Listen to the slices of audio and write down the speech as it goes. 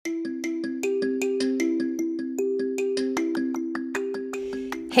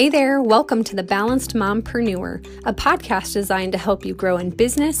Hey there, welcome to the Balanced Mompreneur, a podcast designed to help you grow in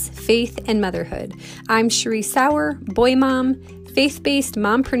business, faith, and motherhood. I'm Cherie Sauer, boy mom, faith-based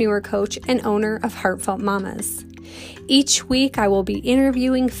mompreneur coach, and owner of Heartfelt Mamas. Each week, I will be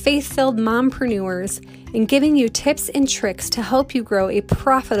interviewing faith-filled mompreneurs and giving you tips and tricks to help you grow a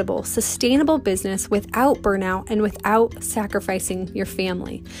profitable, sustainable business without burnout and without sacrificing your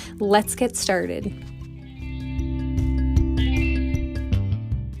family. Let's get started.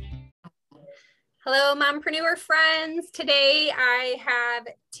 Hello, mompreneur friends. Today I have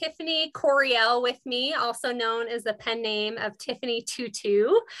Tiffany Coriel with me, also known as the pen name of Tiffany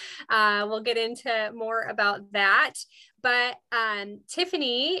Tutu. We'll get into more about that. But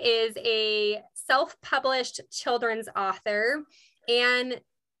Tiffany is a self-published children's author, and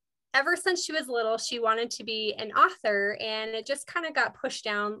ever since she was little, she wanted to be an author, and it just kind of got pushed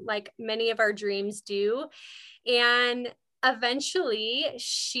down like many of our dreams do. And eventually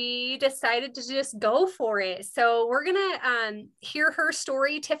she decided to just go for it. So we're going to hear her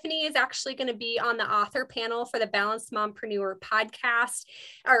story. Tiffany is actually going to be on the author panel for the Balanced Mompreneur podcast,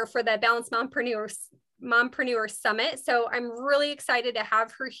 or for the Balanced Mompreneur Summit. So I'm really excited to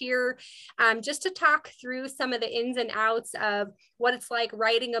have her here just to talk through some of the ins and outs of what it's like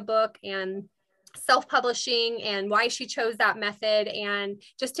writing a book and self-publishing and why she chose that method. And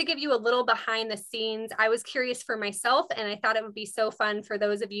just to give you a little behind the scenes, I was curious for myself, and I thought it would be so fun for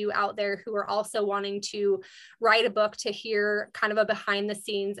those of you out there who are also wanting to write a book to hear kind of a behind the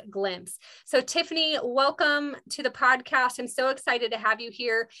scenes glimpse. So Tiffany, welcome to the podcast. I'm so excited to have you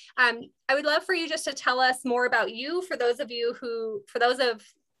here. I would love for you just to tell us more about you for those of you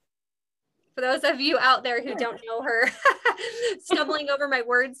out there who don't know her, stumbling over my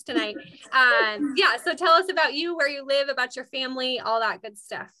words tonight. So tell us about you, where you live, about your family, all that good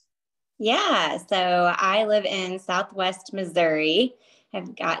stuff. Yeah, so I live in Southwest Missouri.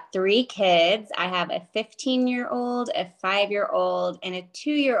 I've got 3 kids. I have a 15-year-old, a 5-year-old, and a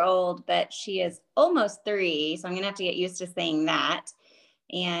 2-year-old, but she is almost 3, so I'm going to have to get used to saying that.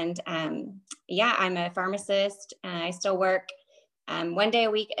 And I'm a pharmacist. I still work one day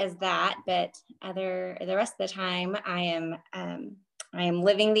a week as that, but the rest of the time I am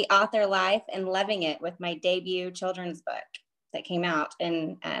living the author life and loving it with my debut children's book that came out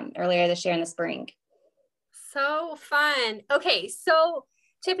in earlier this year in the spring. So fun. Okay, so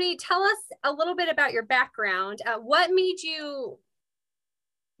Tiffany, tell us a little bit about your background. What made you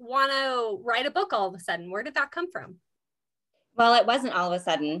want to write a book all of a sudden? Where did that come from? Well, it wasn't all of a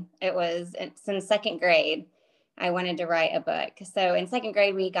sudden. It's in 2nd grade. I wanted to write a book. So in 2nd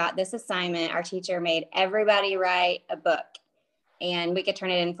grade, we got this assignment. Our teacher made everybody write a book, and we could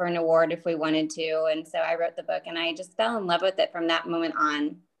turn it in for an award if we wanted to. And so I wrote the book, and I just fell in love with it from that moment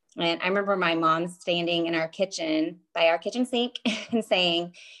on. And I remember my mom standing in our kitchen by our kitchen sink and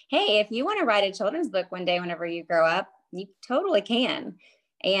saying, "Hey, if you want to write a children's book one day, whenever you grow up, you totally can."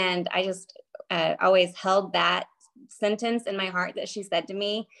 And I just always held that sentence in my heart that she said to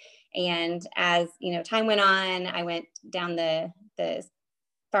me. And as time went on, I went down the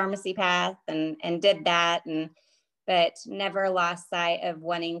pharmacy path and did that, but never lost sight of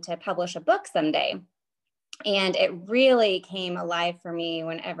wanting to publish a book someday. And it really came alive for me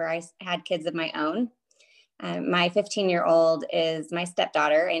whenever I had kids of my own. My 15-year-old is my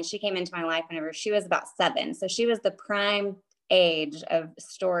stepdaughter, and she came into my life whenever she was about 7. So she was the prime age of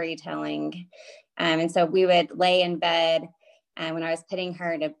storytelling. And so we would lay in bed when I was putting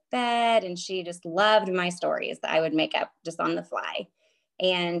her to bed, and she just loved my stories that I would make up just on the fly.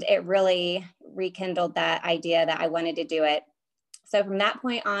 And it really rekindled that idea that I wanted to do it. So from that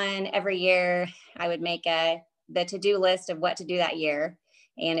point on, every year I would make the to-do list of what to do that year.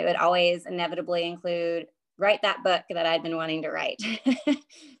 And it would always inevitably include write that book that I'd been wanting to write,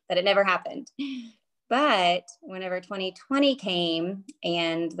 but it never happened. But whenever 2020 came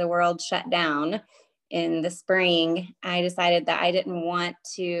and the world shut down in the spring, I decided that I didn't want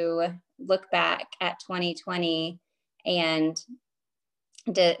to look back at 2020 and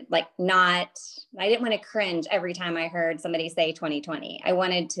I didn't want to cringe every time I heard somebody say 2020. I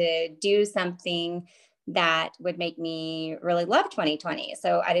wanted to do something that would make me really love 2020.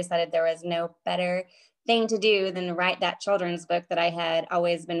 So I decided there was no better thing to do than write that children's book that I had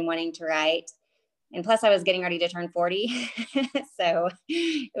always been wanting to write. And plus I was getting ready to turn 40. So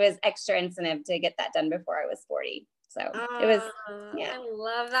it was extra incentive to get that done before I was 40. So it was, yeah. I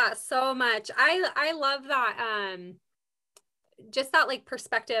love that so much. I love that. Just that like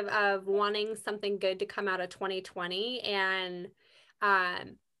perspective of wanting something good to come out of 2020 and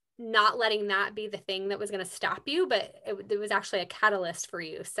not letting that be the thing that was going to stop you, but it was actually a catalyst for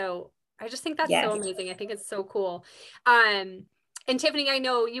you. So I just think that's so amazing. I think it's so cool. And Tiffany, I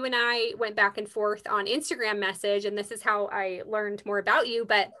know you and I went back and forth on Instagram message, and this is how I learned more about you.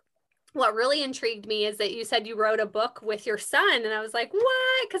 But what really intrigued me is that you said you wrote a book with your son. And I was like,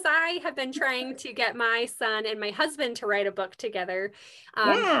 what? Because I have been trying to get my son and my husband to write a book together.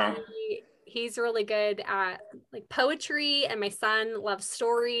 Yeah. He's really good at like poetry, and my son loves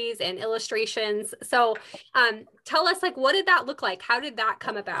stories and illustrations. So tell us, like, what did that look like? How did that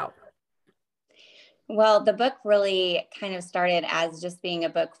come about? Well, the book really kind of started as just being a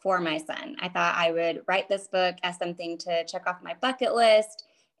book for my son. I thought I would write this book as something to check off my bucket list,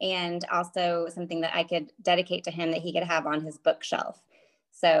 and also something that I could dedicate to him that he could have on his bookshelf.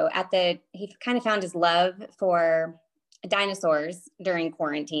 So he kind of found his love for dinosaurs during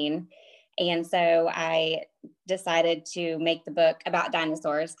quarantine. And so I decided to make the book about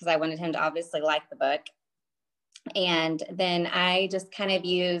dinosaurs because I wanted him to obviously like the book. And then I just kind of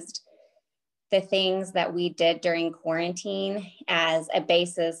used the things that we did during quarantine as a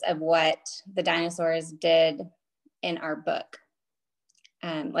basis of what the dinosaurs did in our book.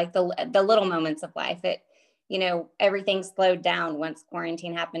 Like the little moments of life. Everything slowed down once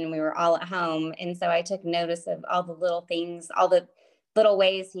quarantine happened and we were all at home. And so I took notice of all the little things, all the little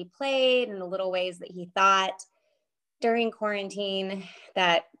ways he played and the little ways that he thought during quarantine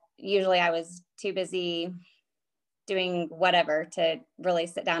that usually I was too busy doing whatever to really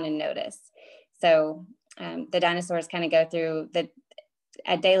sit down and notice. So the dinosaurs kind of go through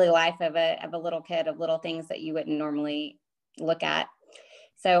a daily life of a little kid, of little things that you wouldn't normally look at.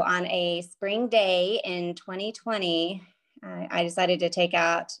 So on a spring day in 2020, I decided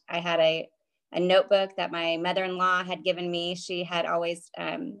to I had a notebook that my mother-in-law had given me. She had always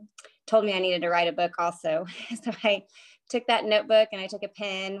told me I needed to write a book also. So I took that notebook and I took a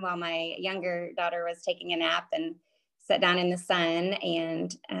pen while my younger daughter was taking a nap and sat down in the sun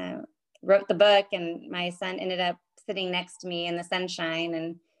and wrote the book. And my son ended up sitting next to me in the sunshine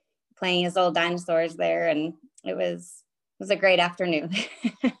and playing his old dinosaurs there. And it was a great afternoon.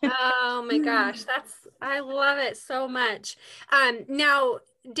 Oh my gosh, I love it so much. Now,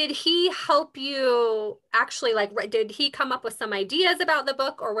 did he help you actually, like, did he come up with some ideas about the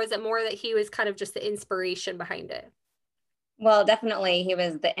book, or was it more that he was kind of just the inspiration behind it? Well, definitely he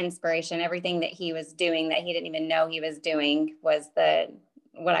was the inspiration. Everything that he was doing that he didn't even know he was doing was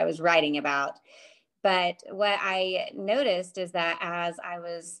what I was writing about. But what I noticed is that as I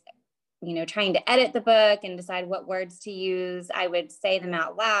was trying to edit the book and decide what words to use, I would say them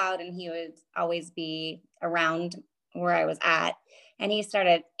out loud and he would always be around where I was at. And he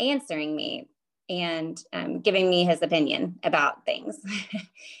started answering me and giving me his opinion about things.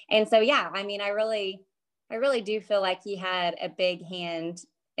 And so, yeah, I mean, I really do feel like he had a big hand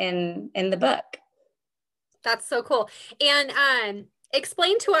in the book. That's so cool. And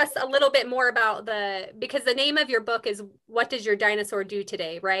explain to us a little bit more about because the name of your book is What Does Your Dinosaur Do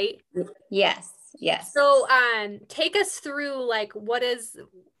Today, right? Yes. So take us through, like, what does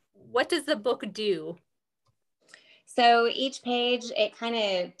the book do? So each page, it kind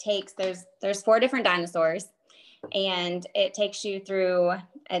of takes, there's 4 different dinosaurs, and it takes you through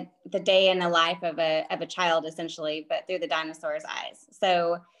the day in the life of a child, essentially, but through the dinosaur's eyes.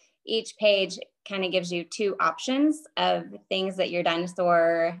 So each page kind of gives you 2 options of things that your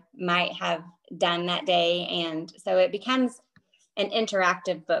dinosaur might have done that day. And so it becomes an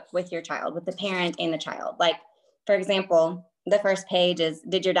interactive book with your child, with the parent and the child. Like, for example, the first page is,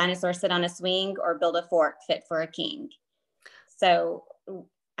 did your dinosaur sit on a swing or build a fort fit for a king? So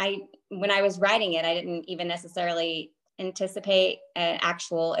when I was writing it, I didn't even necessarily anticipate an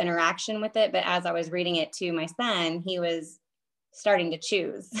actual interaction with it. But as I was reading it to my son, he was starting to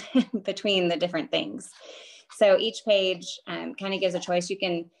choose between the different things. So each page kind of gives a choice.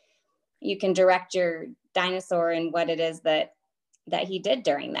 You can direct your dinosaur in what it is that he did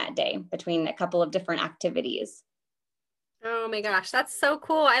during that day between a couple of different activities. Oh my gosh, that's so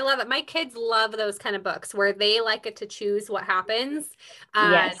cool. I love it. My kids love those kind of books where they like it to choose what happens.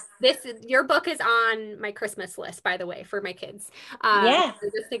 Yes. Your book is on my Christmas list, by the way, for my kids. Yes. I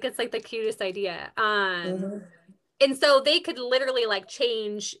just think it's like the cutest idea. Mm-hmm. And so they could literally like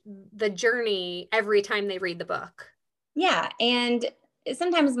change the journey every time they read the book. Yeah. And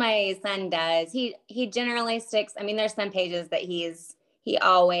sometimes my son does. He generally sticks. I mean, there's some pages that he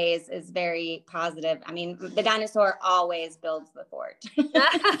always is very positive. I mean, the dinosaur always builds the fort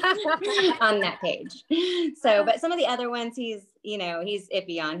on that page. So, but some of the other ones he's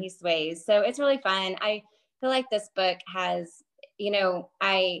iffy on, he sways. So it's really fun. I feel like this book has,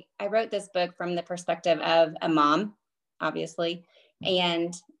 I wrote this book from the perspective of a mom, obviously.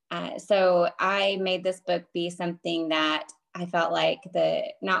 And so I made this book be something that I felt like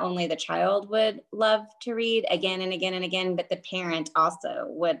not only the child would love to read again and again and again, but the parent also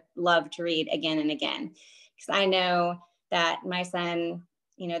would love to read again and again. Because I know that my son,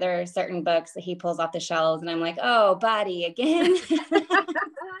 there are certain books that he pulls off the shelves and I'm like, oh, buddy, again.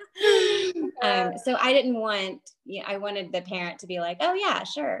 So I wanted the parent to be like, oh yeah,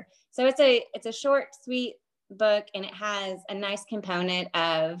 sure. So it's a short, sweet book, and it has a nice component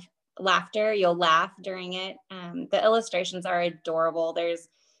of laughter. You'll laugh during it. The illustrations are adorable. There's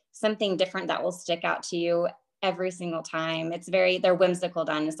something different that will stick out to you every single time. They're whimsical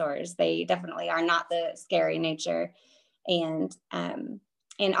dinosaurs. They definitely are not the scary nature. And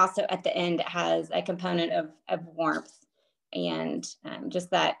also at the end, it has a component of warmth, and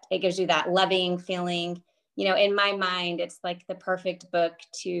just that it gives you that loving feeling. In my mind, it's like the perfect book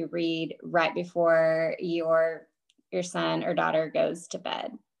to read right before your son or daughter goes to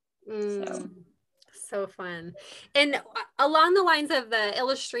bed. So fun. And along the lines of the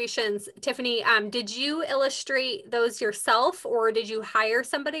illustrations, Tiffany, did you illustrate those yourself, or did you hire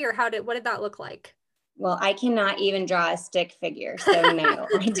somebody, or what did that look like? Well, I cannot even draw a stick figure, so no,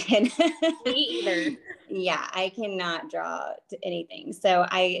 I didn't. Me either. Yeah, I cannot draw anything. So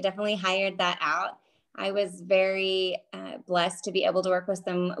I definitely hired that out. I was very blessed to be able to work with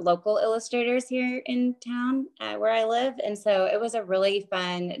some local illustrators here in town where I live. And so it was a really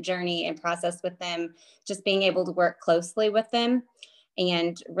fun journey and process with them, just being able to work closely with them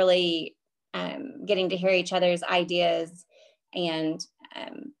and really getting to hear each other's ideas and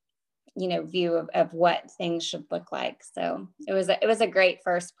view of what things should look like. So it was a great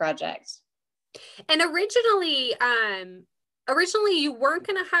first project. And originally you weren't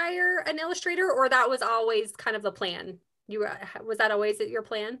going to hire an illustrator, or that was always kind of the plan? Was that always your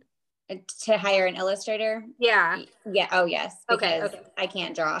plan? To hire an illustrator? Yeah. Yeah. Oh, yes. Because okay. I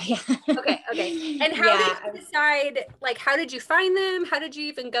can't draw. Yeah. Okay. And how did you decide, how did you find them? How did you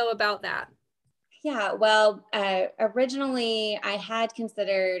even go about that? Yeah, well, originally I had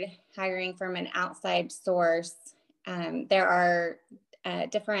considered hiring from an outside source. There are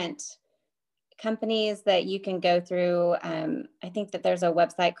different companies that you can go through. I think that there's a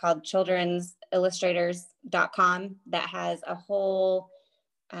website called childrensillustrators.com that has a whole,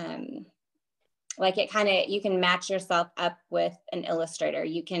 you can match yourself up with an illustrator.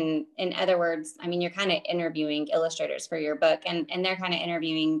 You can, in other words, you're kind of interviewing illustrators for your book, and they're kind of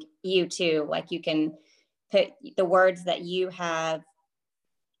interviewing you too. Like, you can put the words that you have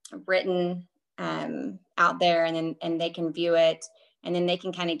written out there, and they can view it, and then they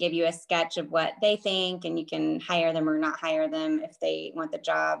can kind of give you a sketch of what they think, and you can hire them or not hire them if they want the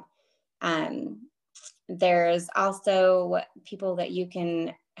job. There's also people that you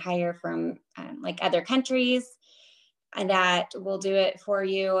can hire from other countries and that will do it for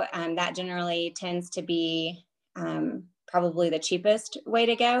you. That generally tends to be probably the cheapest way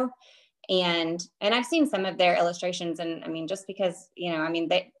to go. And I've seen some of their illustrations, and just because,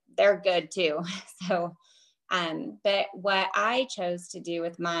 they're good too. So, but what I chose to do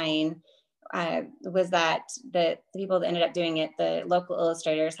with mine was that the people that ended up doing it, the local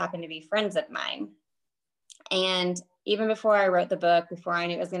illustrators, happened to be friends of mine. And even before I wrote the book, before I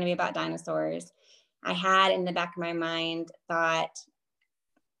knew it was going to be about dinosaurs, I had in the back of my mind thought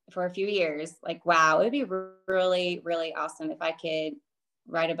for a few years, wow, it would be really, really awesome if I could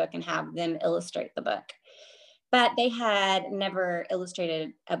write a book and have them illustrate the book. But they had never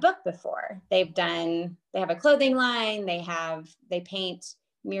illustrated a book before. They have a clothing line, they paint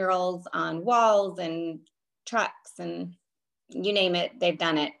murals on walls and trucks, and you name it, they've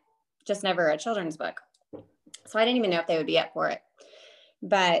done it, just never a children's book. So I didn't even know if they would be up for it.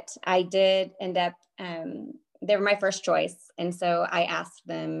 But I did end up, they were my first choice. And so I asked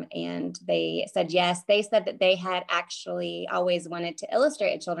them and they said yes. They said that they had actually always wanted to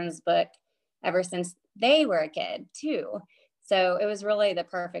illustrate a children's book ever since they were a kid too. So it was really the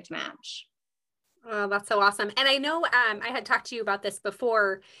perfect match. Oh, that's so awesome. And I know I had talked to you about this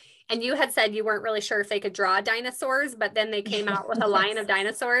before, and you had said you weren't really sure if they could draw dinosaurs, but then they came out with a line of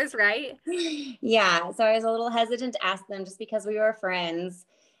dinosaurs, right? Yeah. So I was a little hesitant to ask them just because we were friends,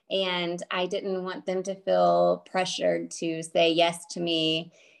 and I didn't want them to feel pressured to say yes to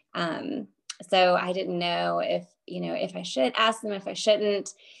me. So I didn't know if I should ask them, if I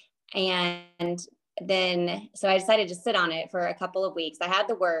shouldn't. And then, so I decided to sit on it for a couple of weeks. I had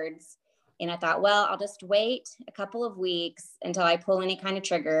the words. And I thought, well, I'll just wait a couple of weeks until I pull any kind of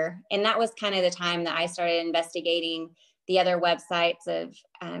trigger. And that was kind of the time that I started investigating the other websites of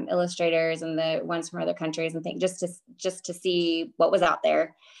illustrators and the ones from other countries and things, just to see what was out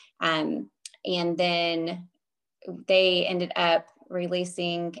there. And then they ended up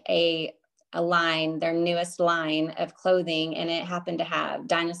releasing a a line, their newest line of clothing, and it happened to have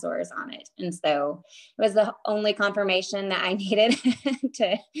dinosaurs on it. And so it was the only confirmation that I needed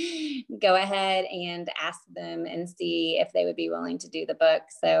to go ahead and ask them and see if they would be willing to do the book.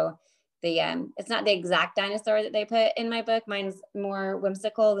 So it's not the exact dinosaur that they put in my book. Mine's more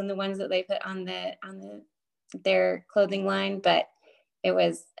whimsical than the ones that they put on their clothing line, but it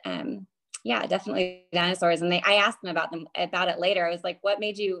was, yeah, definitely dinosaurs. And I asked them about it later. I was like, what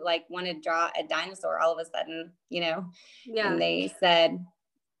made you like want to draw a dinosaur all of a sudden, Yeah. And they said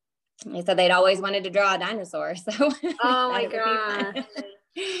they'd always wanted to draw a dinosaur. So oh my God.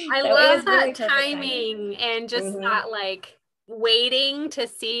 I so love that really timing and just that like waiting to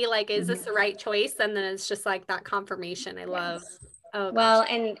see like, is this the right choice? And then it's just like that confirmation. I love. Oh, well,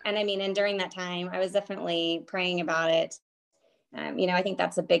 and I mean, and during that time, I was definitely praying about it. I think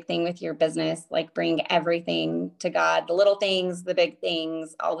that's a big thing with your business, like bring everything to God, the little things, the big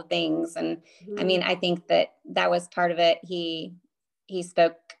things, all the things. And I mean, I think that was part of it. He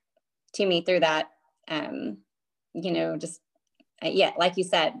spoke to me through that, just, like you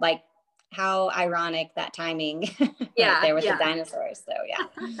said, like how ironic that timing right there with the dinosaurs. So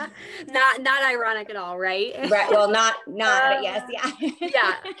yeah. not ironic at all, right? Right. Well, not, but yes. Yeah.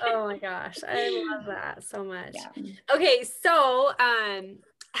 Yeah. Oh my gosh. I love that so much. Yeah. Okay. So,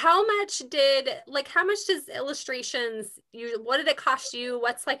 how much does illustrations what did it cost you?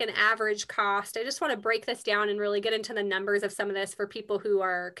 What's like an average cost? I just want to break this down and really get into the numbers of some of this for people who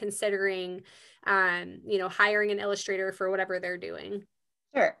are considering, hiring an illustrator for whatever they're doing.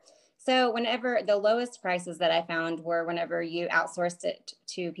 Sure. So whenever the lowest prices that I found were whenever you outsourced it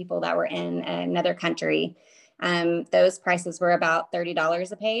to people that were in another country, those prices were about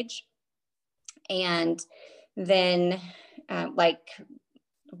 $30 a page. And then like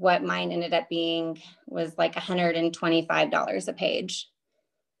what mine ended up being was like $125 a page,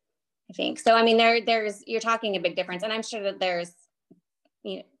 I think. So, I mean, you're talking a big difference. And I'm sure that there's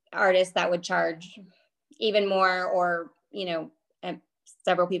artists that would charge even more, or,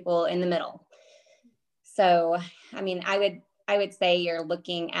 several people in the middle. So, I mean, I would say you're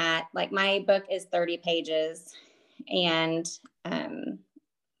looking at, like, my book is 30 pages. And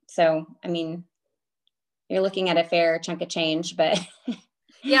so, I mean, you're looking at a fair chunk of change, but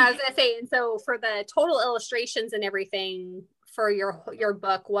yeah, I was gonna say, and so for the total illustrations and everything for your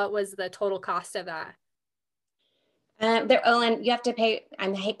book, what was the total cost of that? And you have to pay.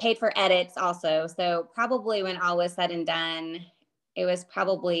 I'm paid for edits also, so probably when all was said and done, it was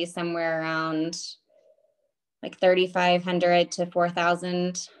probably somewhere around like 3,500 to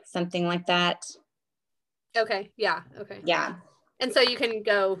 4,000, something like that. Okay. Yeah. Okay. Yeah. And so you can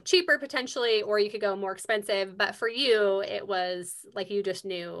go cheaper potentially, or you could go more expensive. But for you, it was like you just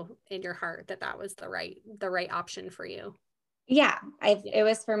knew in your heart that was the right option for you. Yeah. It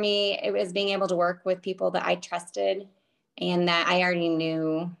was for me, it was being able to work with people that I trusted and that I already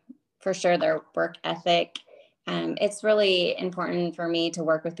knew for sure their work ethic. It's really important for me to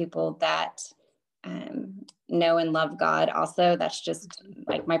work with people that know and love God also. That's just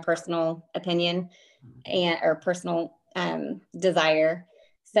like my personal opinion or personal desire.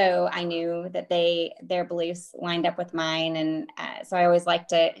 So I knew that their beliefs lined up with mine. And so I always like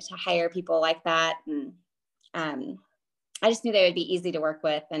to hire people like that. And I just knew they would be easy to work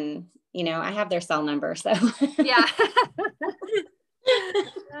with. And, I have their cell number. So yeah.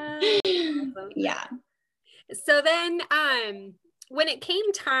 Yeah. So then when it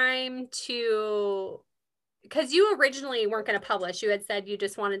came time to, because you originally weren't going to publish, you had said you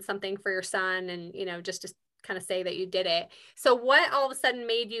just wanted something for your son and, just to kind of say that you did it. So what all of a sudden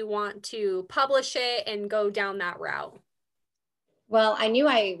made you want to publish it and go down that route? Well, I knew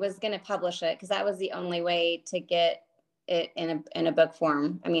I was going to publish it because that was the only way to get it in a book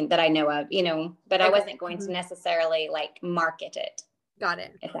form. I mean, that I know of, but okay. I wasn't going to necessarily like market it. Got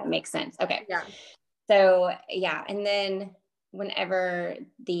it. If that makes sense. Okay. Yeah. So yeah. And then whenever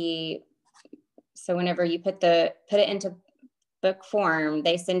you put it into book form,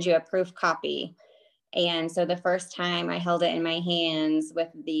 they send you a proof copy. And so the first time I held it in my hands with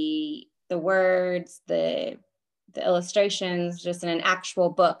the words, the illustrations, just in an actual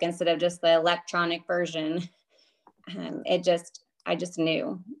book instead of just the electronic version, I just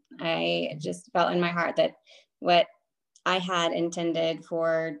knew. I just felt in my heart that what I had intended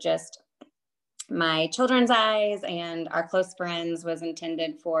for just my children's eyes and our close friends was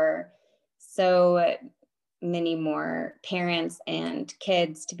intended for so many more parents and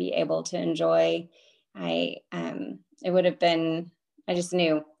kids to be able to enjoy. I just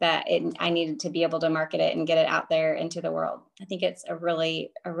knew that I needed to be able to market it and get it out there into the world. I think it's a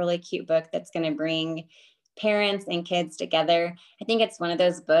really cute book that's going to bring parents and kids together. I think it's one of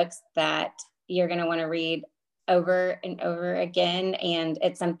those books that you're going to want to read over and over again. And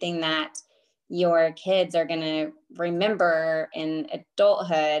it's something that your kids are going to remember in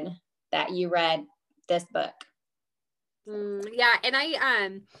adulthood that you read this book. Yeah, and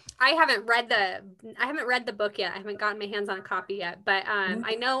I haven't read the book yet. I haven't gotten my hands on a copy yet, but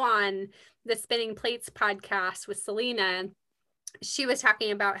I know on the Spinning Plates podcast with Selena, she was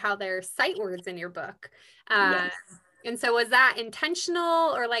talking about how there's sight words in your book. Yes. And so was that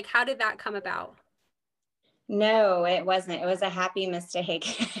intentional, or like, how did that come about? No, it wasn't. It was a happy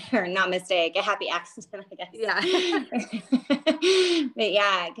mistake, or not mistake, a happy accident, I guess. Yeah. But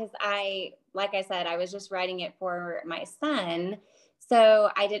yeah, because like I said, I was just writing it for my son. So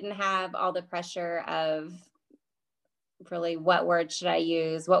I didn't have all the pressure of really what words should I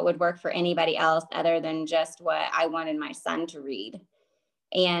use, what would work for anybody else other than just what I wanted my son to read.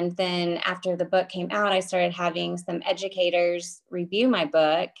 And then after the book came out, I started having some educators review my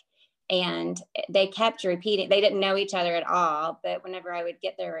book. And they kept repeating, they didn't know each other at all, but whenever I would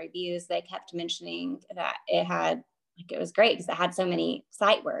get their reviews, they kept mentioning that it was great because it had so many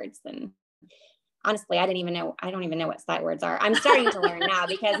sight words. And honestly, I don't even know what sight words are. I'm starting to learn now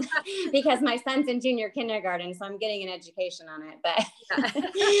because my son's in junior kindergarten, so I'm getting an education on it.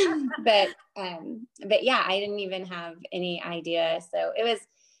 But yeah, I didn't even have any idea. So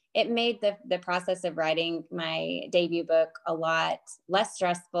it made the process of writing my debut book a lot less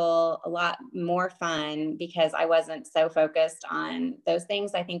stressful, a lot more fun, because I wasn't so focused on those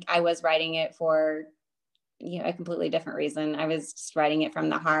things. I think I was writing it for, a completely different reason. I was just writing it from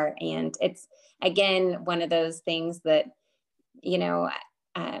the heart. And it's, again, one of those things that, I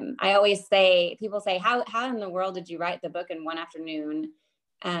always say, people say, how in the world did you write the book in one afternoon?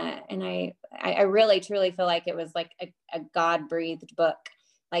 And I really, truly feel like it was like a God-breathed book.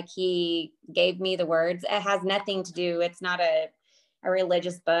 Like he gave me the words. It has nothing to do. It's not a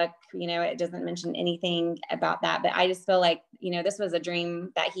religious book. It doesn't mention anything about that. But I just feel like, this was a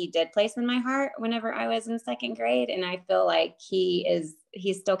dream that he did place in my heart whenever I was in second grade. And I feel like he's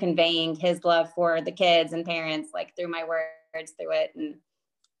still conveying his love for the kids and parents, like through my words, through it. And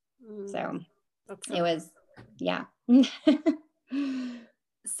so it was, yeah.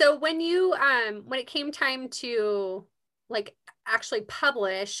 So when it came time to like actually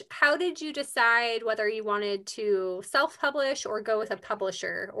publish, how did you decide whether you wanted to self-publish or go with a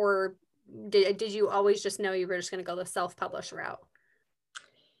publisher, or did you always just know you were just going to go the self-publish route?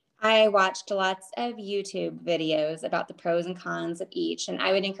 I watched lots of YouTube videos about the pros and cons of each, and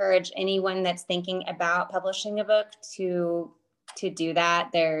I would encourage anyone that's thinking about publishing a book to do that.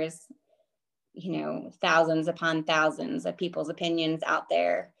 There's thousands upon thousands of people's opinions out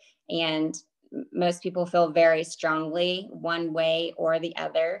there, and most people feel very strongly one way or the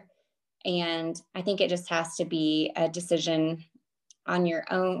other. And I think it just has to be a decision on your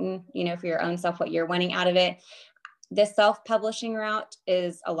own, for your own self, what you're wanting out of it. The self-publishing route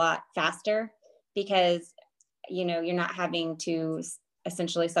is a lot faster because, you're not having to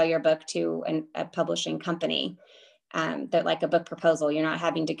essentially sell your book to a publishing company. That like a book proposal, you're not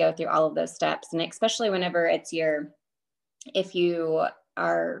having to go through all of those steps. And especially whenever it's your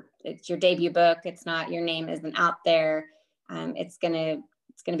debut book, it's not, your name isn't out there. It's going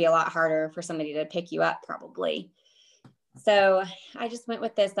to be a lot harder for somebody to pick you up probably. So I just went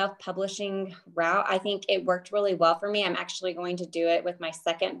with the self-publishing route. I think it worked really well for me. I'm actually going to do it with my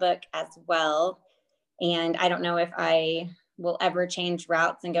second book as well. And I don't know if I will ever change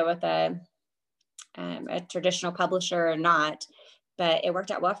routes and go with a traditional publisher or not, but it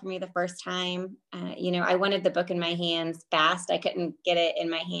worked out well for me the first time. I wanted the book in my hands fast. I couldn't get it in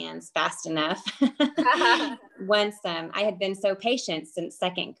my hands fast enough. Once I had been so patient since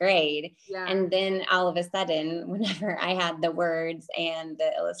second grade. Yeah. And then all of a sudden, whenever I had the words and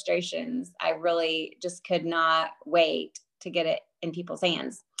the illustrations, I really just could not wait to get it in people's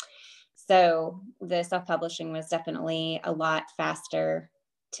hands. So the self-publishing was definitely a lot faster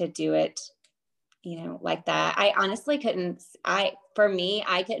to do it, like that. I honestly couldn't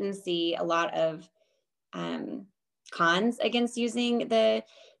see a lot of cons against using the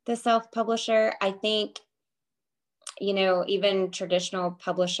self-publisher. I think, even traditional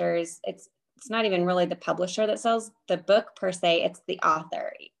publishers, it's not even really the publisher that sells the book per se, it's the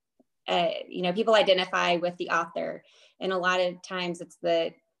author. People identify with the author, and a lot of times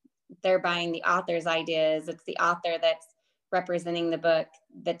they're buying the author's ideas. It's the author that's representing the book,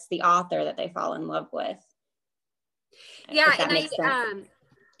 that's the author that they fall in love with. Yeah, and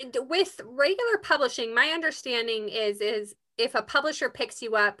with regular publishing, my understanding is if a publisher picks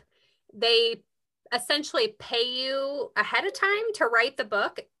you up, they essentially pay you ahead of time to write the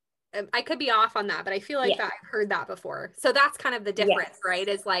book, I could be off on that, but I feel like Yeah. that I've heard that before. So that's kind of the difference, Yes. right?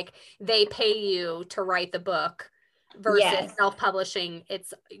 Is like they pay you to write the book versus Yes. self-publishing.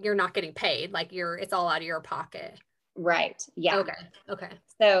 You're not getting paid. Like it's all out of your pocket. Right. Yeah. Okay. Okay.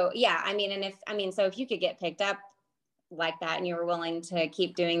 So yeah, I mean, so if you could get picked up like that and you were willing to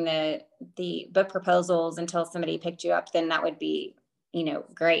keep doing the book proposals until somebody picked you up, then that would be,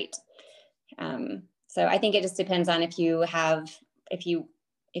 great. So I think it just depends on if you have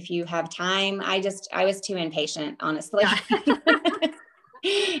time. I was too impatient, honestly. Yeah.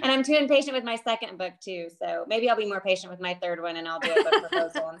 And I'm too impatient with my second book too. So maybe I'll be more patient with my third one and I'll do a book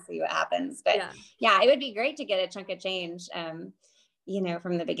proposal and see what happens. But yeah, it would be great to get a chunk of change, from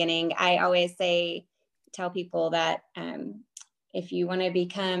the beginning. I always tell people that, if you want to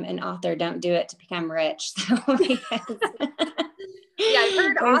become an author, don't do it to become rich. So, yeah, I've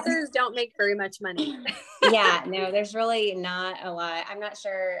heard authors don't make very much money. Yeah, no, there's really not a lot. I'm not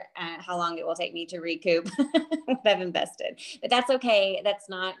sure how long it will take me to recoup what I've invested, but that's okay. That's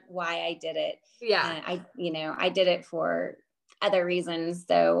not why I did it. Yeah. I did it for other reasons.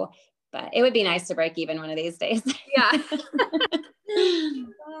 So, but it would be nice to break even one of these days. Yeah.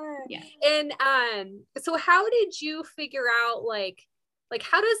 Yeah. And so how did you figure out like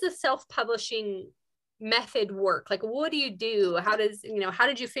how does the self-publishing method work? Like what do you do? How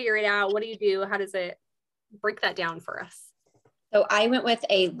did you figure it out? What do you do? How does it break that down for us? So I went with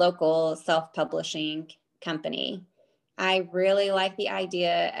a local self-publishing company. I really like the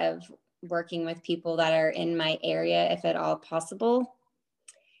idea of working with people that are in my area, if at all possible.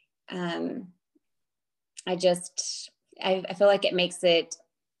 I feel like it makes it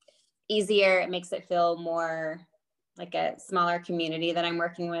easier. It makes it feel more like a smaller community that I'm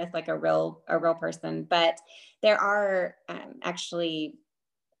working with, like a real person. But there are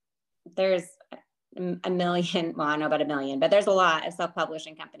there's a million, well, I don't know about a million, but there's a lot of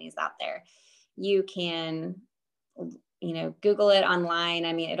self-publishing companies out there. You can, Google it online.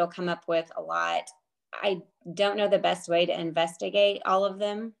 I mean, it'll come up with a lot. I don't know the best way to investigate all of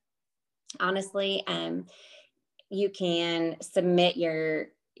them, honestly. You can submit your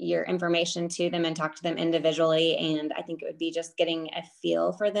information to them and talk to them individually. And I think it would be just getting a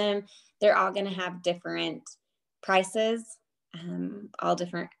feel for them. They're all going to have different prices,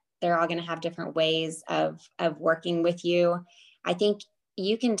 they're all going to have different ways of working with you. I think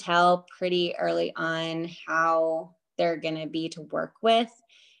you can tell pretty early on how they're going to be to work with.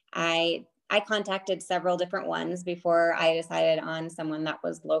 I contacted several different ones before I decided on someone that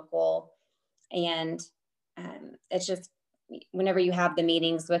was local. And it's just whenever you have the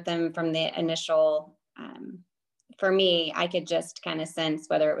meetings with them from the initial, for me, I could just kind of sense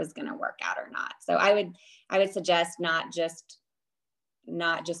whether it was going to work out or not. So I would suggest not just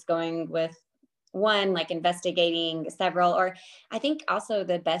going with one, like investigating several. Or I think also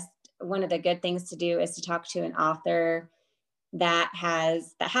one of the good things to do is to talk to an author that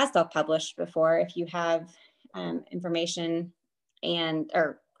has self-published before. If you have information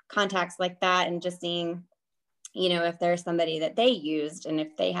or contacts like that, and just seeing, if there's somebody that they used and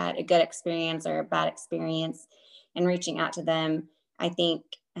if they had a good experience or a bad experience, and reaching out to them. I think,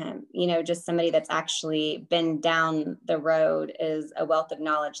 just somebody that's actually been down the road is a wealth of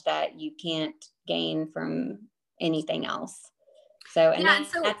knowledge that you can't gain from anything else. So, and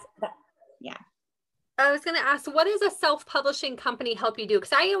yeah. I was going to ask, what does a self-publishing company help you do?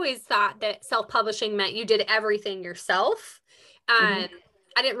 Because I always thought that self-publishing meant you did everything yourself. I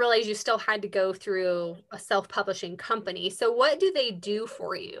didn't realize you still had to go through a self-publishing company. So what do they do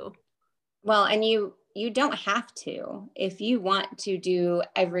for you? Well, and you don't have to. If you want to do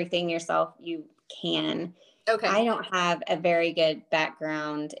everything yourself, you can. Okay. I don't have a very good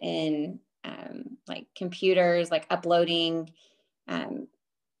background in like computers, like uploading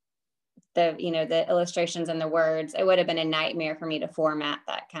the illustrations and the words. It would have been a nightmare for me to format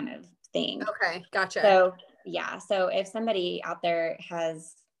that kind of thing. Okay, gotcha. So yeah, so if somebody out there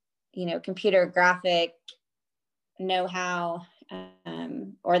has, computer graphic know-how,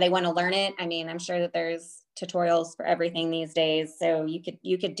 or they want to learn it, I mean, I'm sure that there's tutorials for everything these days, so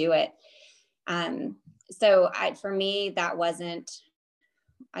you could do it. So for me,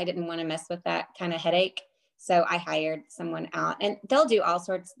 I didn't want to mess with that kind of headache. So I hired someone out, and they'll do all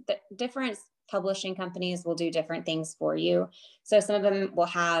sorts. Different publishing companies will do different things for you. So some of them will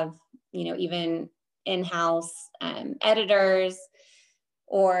have, even in-house editors,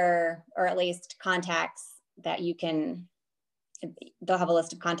 or at least contacts that they'll have a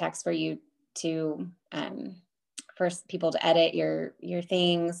list of contacts for you to, for people to edit your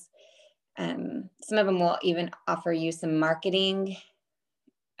things. Some of them will even offer you some marketing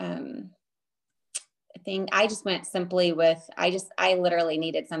thing. I just went simply with, I literally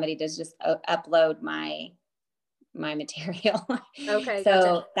needed somebody to just upload my material. Okay, gotcha.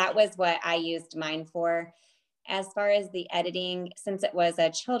 So that was what I used mine for. As far as the editing, since it was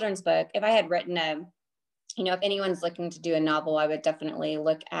a children's book, if I had written if anyone's looking to do a novel, I would definitely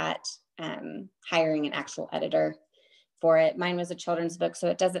look at hiring an actual editor for it. Mine was a children's book, so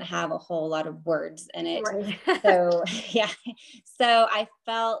it doesn't have a whole lot of words in it. Right. So yeah, so I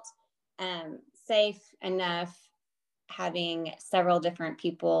felt safe enough having several different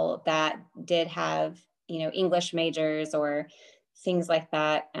people that did have, English majors or things like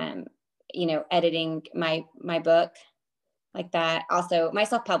that, editing my book like that. Also, my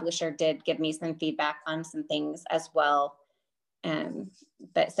self-publisher did give me some feedback on some things as well.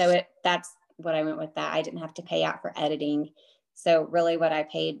 But so that's what I went with that. I didn't have to pay out for editing. So really what I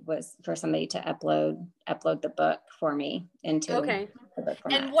paid was for somebody to upload the book for me into Okay. the book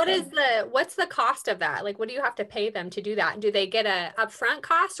format. And what's the cost of that? Like, what do you have to pay them to do that? Do they get a upfront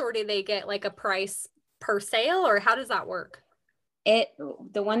cost, or do they get like a price per sale, or how does that work?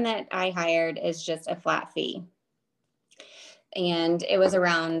 The one that I hired is just a flat fee. And it was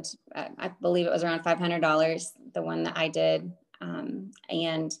around, I believe it was around $500, the one that I did.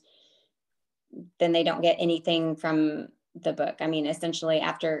 And then they don't get anything from the book. I mean, essentially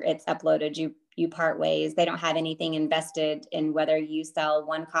after it's uploaded, you part ways. They don't have anything invested in whether you sell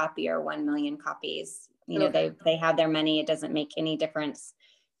 1 copy or 1 million copies. Okay. They have their money. It doesn't make any difference.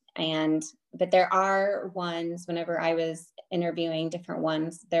 But there are ones, whenever I was interviewing different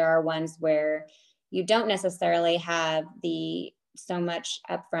ones, there are ones where you don't necessarily have so much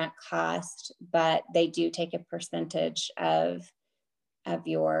upfront cost, but they do take a percentage of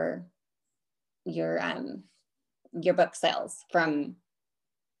your book sales from,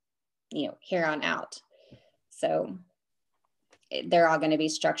 here on out. So they're all going to be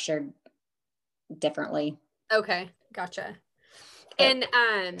structured differently. Okay, gotcha. And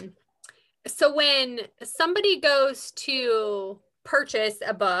so when somebody goes to purchase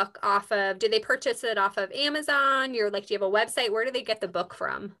a book do they purchase it off of Amazon? Do you have a website? Where do they get the book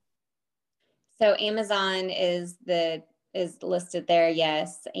from? So Amazon is listed there,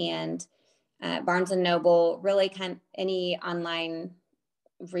 yes, and Barnes and Noble, really any online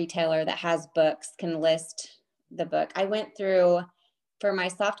retailer that has books can list the book. For my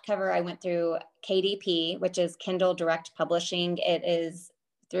soft cover, I went through KDP, which is Kindle Direct Publishing. It is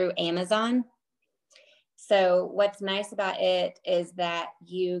through Amazon. So what's nice about it is that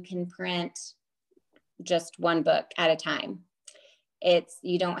you can print just one book at a time.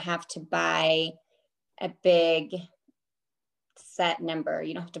 You don't have to buy a big set number.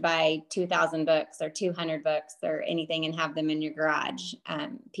 You don't have to buy 2,000 books or 200 books or anything and have them in your garage.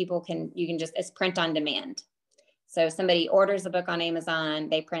 It's print on demand. So somebody orders a book on Amazon,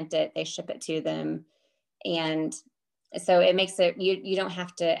 they print it, they ship it to them. And so it makes it, you don't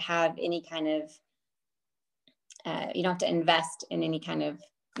have to have any kind of, you don't have to invest in any kind of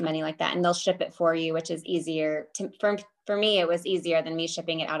money like that. And they'll ship it for you, which is easier. For me, it was easier than me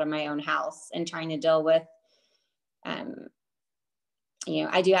shipping it out of my own house and trying to deal with,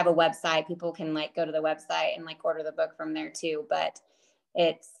 I do have a website. People can go to the website and order the book from there too, but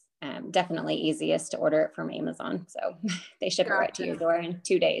it's definitely easiest to order it from Amazon. So they ship it right to your door in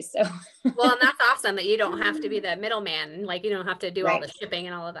 2 days. So well, and that's awesome that you don't have to be the middleman. You don't have to do all the shipping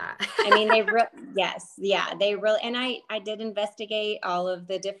and all of that. I mean, yes. Yeah, they really, and I did investigate all of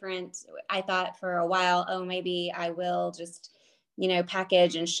the different, I thought for a while, oh, maybe I will just,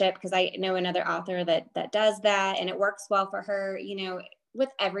 package and ship, because I know another author that does that and it works well for her. With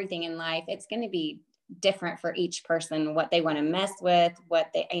everything in life, it's going to be different for each person, what they want to mess with,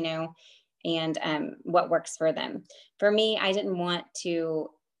 what they, and what works for them. For me, I didn't want to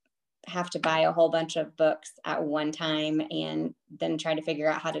have to buy a whole bunch of books at one time and then try to figure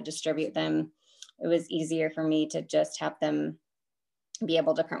out how to distribute them. It was easier for me to just have them be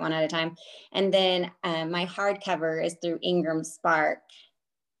able to print one at a time. And then my hardcover is through Ingram Spark,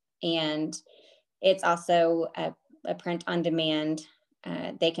 and it's also a print on demand.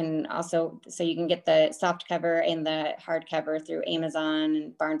 They can also, so you can get the soft cover and the hardcover through Amazon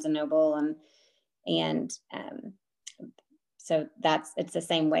and Barnes and Noble, and so it's the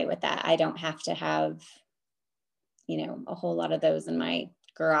same way with that. I don't have to have, a whole lot of those in my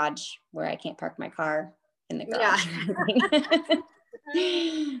garage where I can't park my car in the garage. Yeah.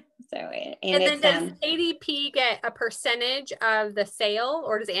 So, and then does KDP get a percentage of the sale,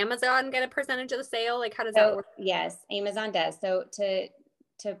 or does Amazon get a percentage of the sale? How does that work? Yes, Amazon does. So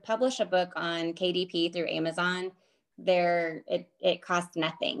to publish a book on KDP through Amazon, it costs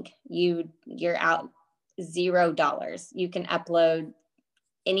nothing. You're out $0. You can upload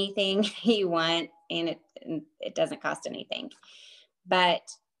anything you want, and it doesn't cost anything. But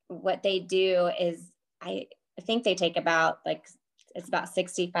what they do is I think they take about it's about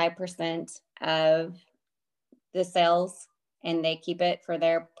 65% of the sales, and they keep it for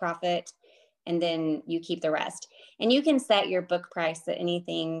their profit. And then you keep the rest. And you can set your book price at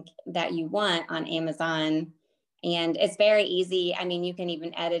anything that you want on Amazon. And it's very easy. I mean, you can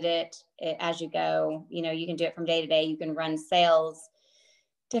even edit it as you go. You can do it from day to day. You can run sales,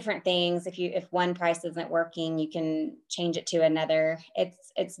 different things. If one price isn't working, you can change it to another.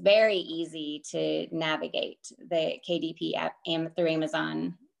 It's very easy to navigate. The KDP app through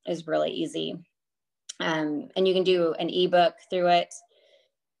Amazon is really easy. And you can do an ebook through it,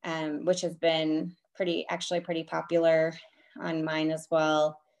 which has been pretty popular on mine as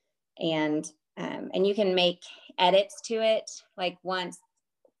well. And you can make edits to it. Like once,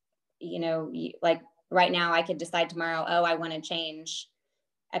 like right now I could decide tomorrow, I want to change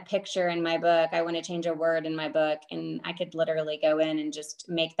a picture in my book. I want to change a word in my book. And I could literally go in and just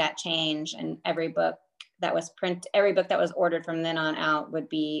make that change. And every book that was ordered from then on out would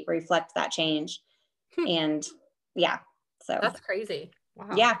reflect that change. And yeah, so that's crazy.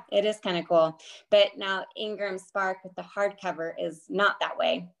 Wow. Yeah, it is kind of cool. But now Ingram Spark with the hardcover is not that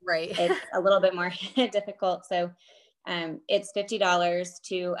way. Right. It's a little bit more difficult. So it's $50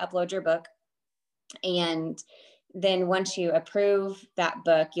 to upload your book. And then once you approve that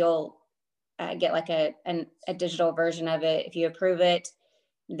book, you'll get like a digital version of it. If you approve it,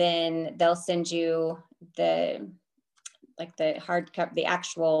 then they'll send you the hardcover, the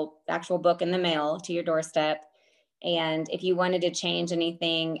actual book in the mail to your doorstep. And if you wanted to change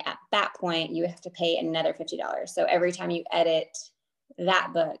anything at that point, you have to pay another $50. So every time you edit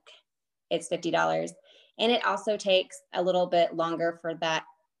that book, it's $50. And it also takes a little bit longer for that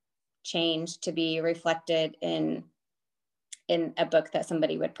change to be reflected in a book that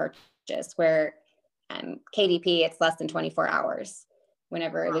somebody would purchase, where KDP, it's less than 24 hours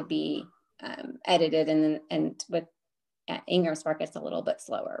whenever it would be edited. And with Ingram Spark, it's a little bit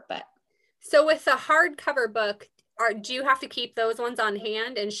slower. But so with the hardcover book, do you have to keep those ones on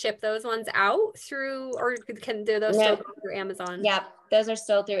hand and ship those ones out through, or do those still go through Amazon? Yeah, those are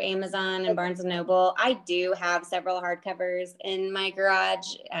still through Amazon and Barnes & Noble. I do have several hardcovers in my garage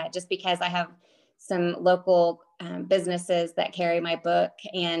just because I have some local businesses that carry my book.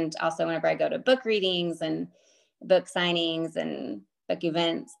 And also whenever I go to book readings and book signings and book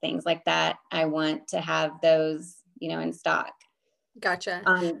events, things like that, I want to have those, in stock. Gotcha.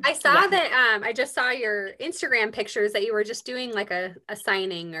 I saw that I just saw your Instagram pictures that you were just doing like a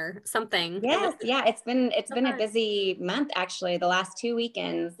signing or something. Yes, yeah, it's been a busy month actually. The last 2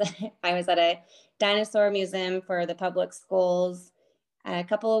 weekends I was at a dinosaur museum for the public schools a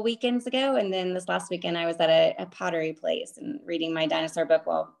couple of weekends ago, and then this last weekend I was at a pottery place and reading my dinosaur book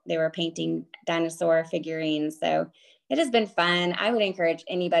while they were painting dinosaur figurines. So it has been fun. I would encourage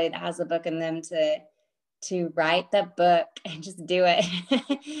anybody that has a book in them to write the book and just do it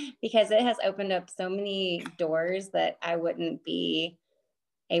because it has opened up so many doors that I wouldn't be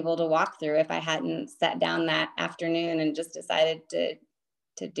able to walk through if I hadn't sat down that afternoon and just decided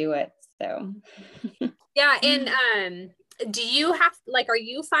to do it. So yeah. And do you have are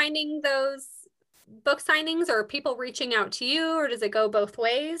you finding those book signings, or are people reaching out to you, or does it go both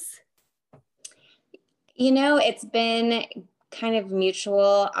ways? It's been kind of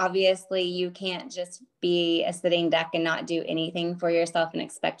mutual. Obviously, you can't just be a sitting duck and not do anything for yourself and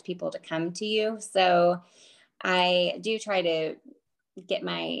expect people to come to you. So I do try to get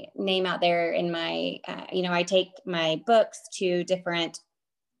my name out there in my, I take my books to different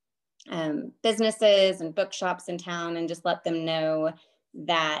businesses and bookshops in town and just let them know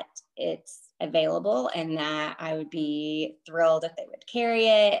that it's available and that I would be thrilled if they would carry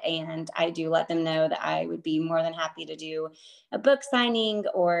it. And I do let them know that I would be more than happy to do a book signing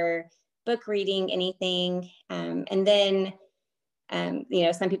or book reading, anything. And then,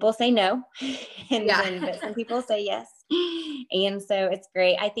 some people say no, but some people say yes. And so it's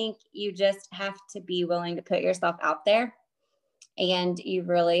great. I think you just have to be willing to put yourself out there, and you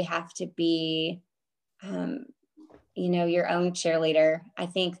really have to be, your own cheerleader. I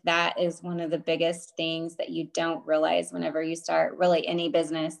think that is one of the biggest things that you don't realize whenever you start really any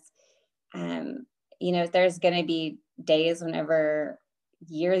business. There's going to be days whenever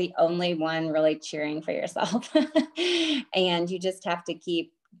you're the only one really cheering for yourself and you just have to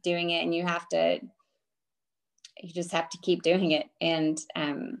keep doing it, and you just have to keep doing it and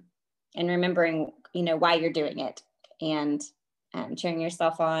remembering, why you're doing it, and cheering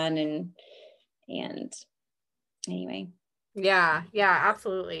yourself on and anyway. Yeah, yeah,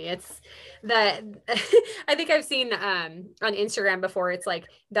 absolutely. It's the I think I've seen on Instagram before. It's like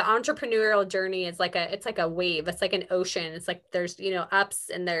the entrepreneurial journey is like it's like a wave. It's like an ocean. It's like there's, ups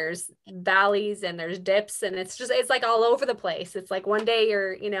and there's valleys and there's dips, and it's like all over the place. It's like one day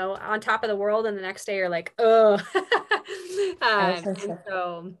you're, on top of the world, and the next day you're like, oh. Oh, for And sure.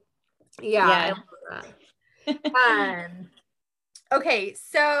 so yeah, I Yeah. love that. Okay,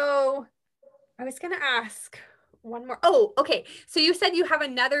 so I was gonna ask one more. Oh, okay. So you said you have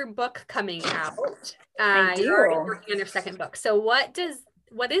another book coming out. I You're already do. working on your second book. So what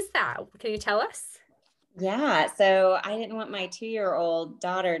is that? Can you tell us? Yeah, so I didn't want my 2-year-old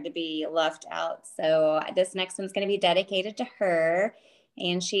daughter to be left out. So this next one's going to be dedicated to her.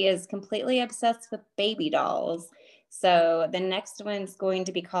 And she is completely obsessed with baby dolls. So the next one's going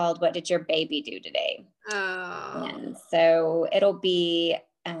to be called What Did Your Baby Do Today? Oh, And so it'll be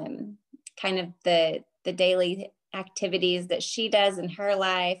kind of the daily activities that she does in her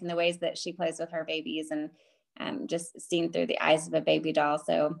life and the ways that she plays with her babies, and just seen through the eyes of a baby doll.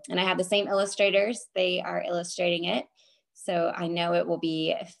 So, and I have the same illustrators, they are illustrating it. So I know it will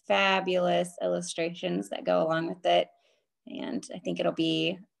be fabulous illustrations that go along with it. And I think it'll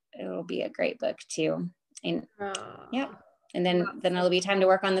be a great book too. And yeah. oh, And then it'll be time to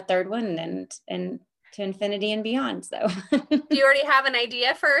work on the third one and to infinity and beyond. So do you already have an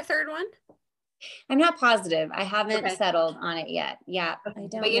idea for a third one? I'm not positive. I haven't Okay. settled on it yet. Yeah. I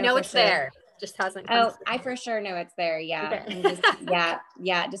But don't you know know for it's sure. there. Just hasn't come Oh, I through. for sure know it's there. Yeah. Okay. I'm just,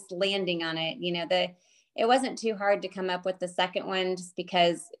 yeah, just landing on it. It wasn't too hard to come up with the second one just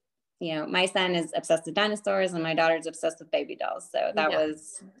because, my son is obsessed with dinosaurs and my daughter's obsessed with baby dolls. So Yeah. that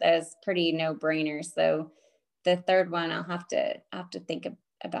was pretty no brainer. So the third one, I'll have to think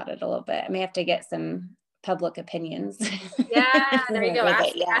about it a little bit. I may have to get some public opinions Yeah, there you go. with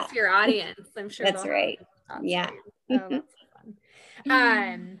it. Yeah, Ask your audience. I'm sure they'll that's have right. some thoughts for Yeah. you. Oh, that's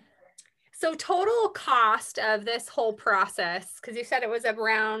fun. So total cost of this whole process, because you said it was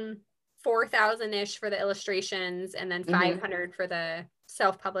around 4,000-ish for the illustrations and then hmm 500 for the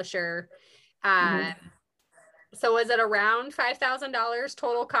self-publisher. hmm Um, so was it around $5,000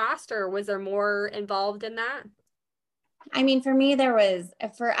 total cost, or was there more involved in that? I mean, for me,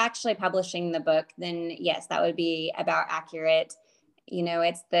 for actually publishing the book, then yes, that would be about accurate.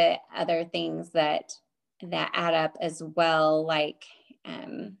 It's the other things that add up as well. Like,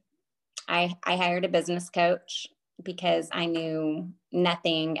 I hired a business coach because I knew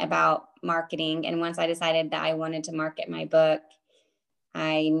nothing about marketing. And once I decided that I wanted to market my book,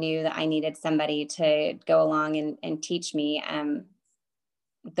 I knew that I needed somebody to go along and teach me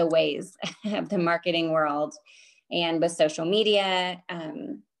the ways of the marketing world. And with social media,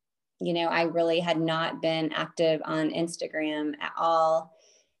 I really had not been active on Instagram at all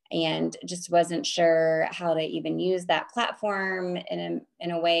and just wasn't sure how to even use that platform in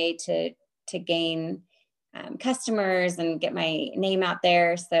a way to gain customers and get my name out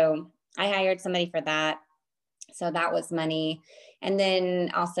there. So I hired somebody for that. So that was money. And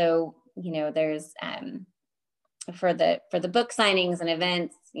then also, there's for the book signings and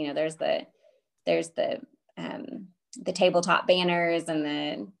events, there's the tabletop banners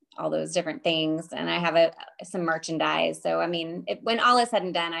and all those different things. And I have some merchandise. So, I mean, when all is said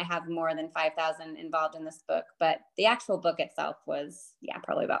and done, I have more than 5,000 involved in this book, but the actual book itself was, yeah,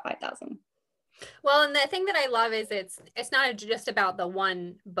 probably about 5,000. Well, and the thing that I love is it's not just about the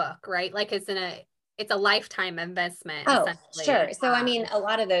one book, right? Like it's a lifetime investment Oh, sure. essentially. So, I mean, a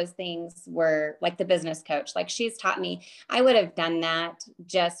lot of those things were like the business coach, like she's taught me, I would have done that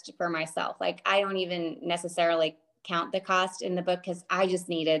just for myself. Like, I don't even necessarily count the cost in the book because I just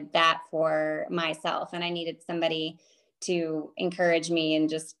needed that for myself. And I needed somebody to encourage me and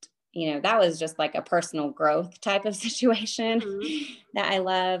just, that was just like a personal growth type of situation Mhm. that I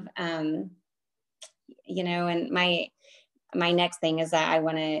love. And my next thing is that I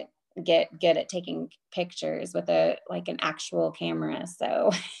want to get good at taking pictures with an actual camera.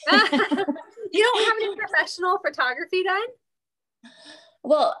 So You don't have any professional photography done?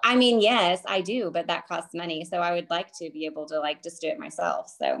 well, I mean, yes, I do, but that costs money. So I would like to be able to just do it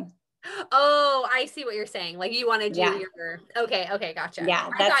myself. So Oh, I see what you're saying. Like you want to do yeah, your okay, gotcha. yeah,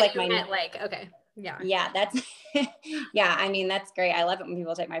 I that's thought like you meant like okay. Yeah. yeah, that's yeah, I mean, that's great. I love it when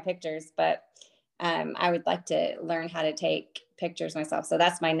people take my pictures, but I would like to learn how to take pictures myself. So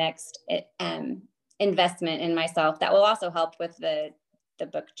that's my next investment in myself that will also help with the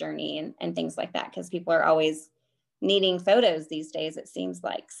book journey and things like that. Cause people are always needing photos these days, it seems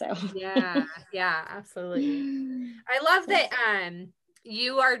like. So Yeah, yeah, absolutely. I love that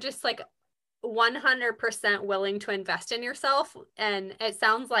you are just like 100% willing to invest in yourself, and it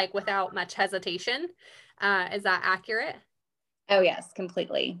sounds like without much hesitation. Is that accurate? Oh yes,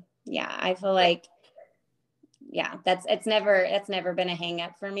 completely. Yeah. I feel like, yeah, that's never been a hang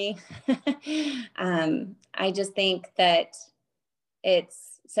up for me. I just think that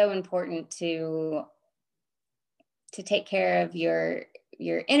it's so important to take care of your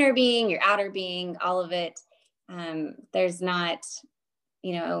inner being, your outer being, all of it. There's not,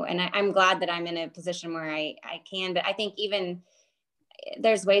 and I'm glad that I'm in a position where I can, but I think even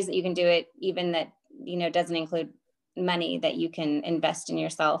there's ways that you can do it, even that, doesn't include money, that you can invest in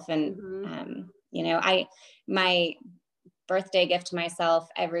yourself. And, my birthday gift to myself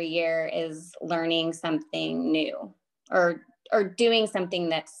every year is learning something new, or doing something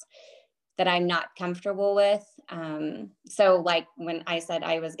that I'm not comfortable with. So like when I said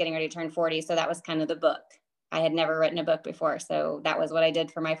I was getting ready to turn 40, so that was kind of the book. I had never written a book before. So that was what I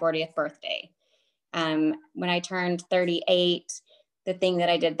did for my 40th birthday. When I turned 38, the thing that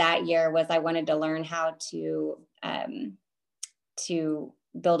I did that year was I wanted to learn how to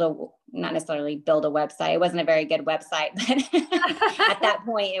not necessarily build a website. It wasn't a very good website, but at that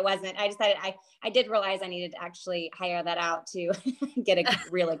point it wasn't. I decided I did realize I needed to actually hire that out to get a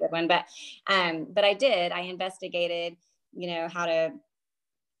really good one. But I did. I investigated, how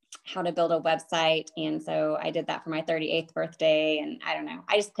to build a website. And so I did that for my 38th birthday. And I don't know,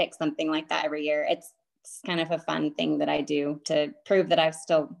 I just pick something like that every year. It's kind of a fun thing that I do to prove that I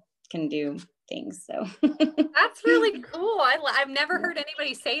still can do things. So that's really cool. I've never heard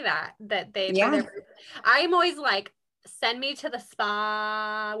anybody say that for their, I'm always like, send me to the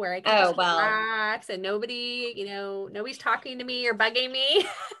spa where I can just relax and nobody's talking to me or bugging me.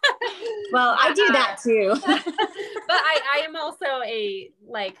 Well, I do that too. But I am also I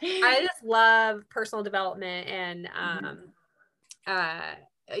just love personal development and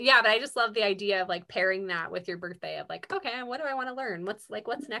but I just love the idea of like pairing that with your birthday of like, okay, what do I want to learn? What's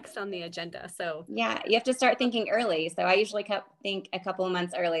next on the agenda? So yeah, you have to start thinking early. So I usually think a couple of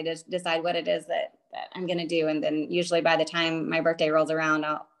months early to decide what it is that I'm going to do. And then usually by the time my birthday rolls around,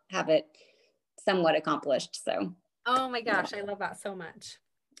 I'll have it somewhat accomplished. So. Oh my gosh, I love that so much.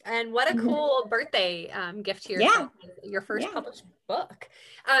 And what a cool birthday gift to yourself, your first published book.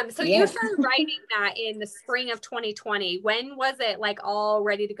 So you started writing that in the spring of 2020. When was it like all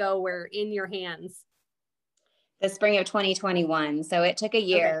ready to go? We're in your hands? The spring of 2021. So it took a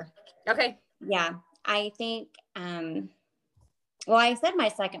year. Okay. Yeah. I think, well, I said my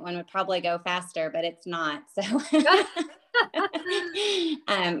second one would probably go faster, but it's not. So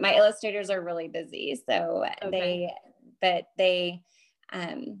my illustrators are really busy. So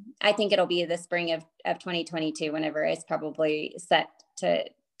I think it'll be the spring of 2022, whenever it's probably set to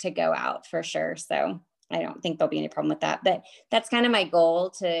go out for sure. So I don't think there'll be any problem with that, but that's kind of my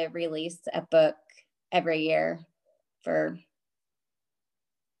goal, to release a book every year for,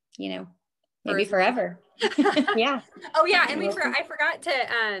 maybe forever. Yeah. Oh yeah. And I forgot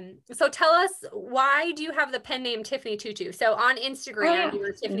to, so tell us, why do you have the pen name Tiffany Tutu? So on Instagram,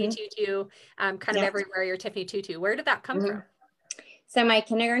 you're Tiffany Tutu, kind of everywhere you're Tiffany Tutu. Where did that come from? So my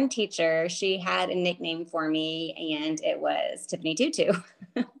kindergarten teacher, she had a nickname for me, and it was Tiffany Tutu.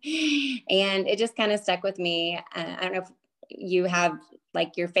 And it just kind of stuck with me. I don't know if you have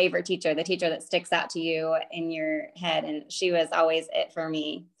like your favorite teacher, the teacher that sticks out to you in your head. And she was always it for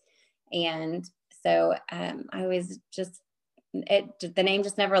me. And so I was the name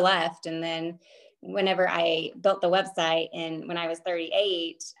just never left. And then whenever I built the website, and when I was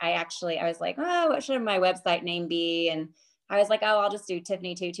 38, I was like, oh, what should my website name be? And I was like, oh, I'll just do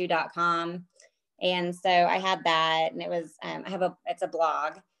tiffanytutu.com. And so I had that, and it was, it's a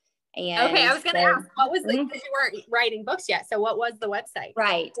blog. And okay, I was going to ask, what was because you weren't writing books yet. So what was the website?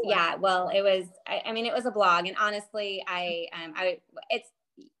 Right. Yeah. Well, it was, it was a blog, and honestly,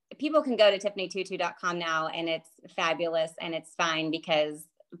 people can go to tiffanytutu.com now, and it's fabulous, and it's fine because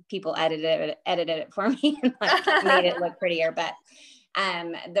people edited it for me and made it look prettier. But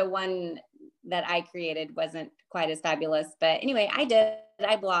the one that I created wasn't quite as fabulous. But anyway, I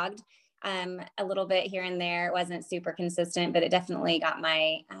blogged a little bit here and there. It wasn't super consistent, but it definitely got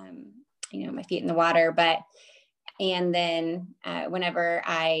my, my feet in the water. And then whenever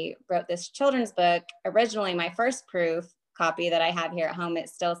I wrote this children's book, originally my first proof copy that I have here at home, it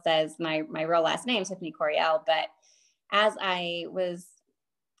still says my real last name, Tiffany Coriel. But as I was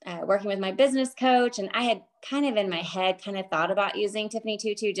working with my business coach, and I had kind of in my head kind of thought about using Tiffany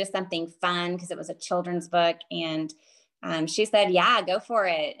Tutu, just something fun, because it was a children's book. And she said, yeah, go for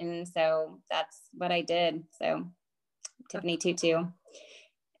it. And so that's what I did. So Tiffany Tutu.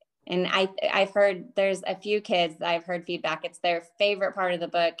 And I've heard there's a few kids, I've heard feedback, it's their favorite part of the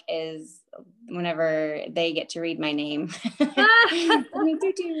book is whenever they get to read my name. Tiffany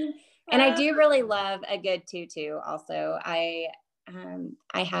Tutu. And I do really love a good tutu also. I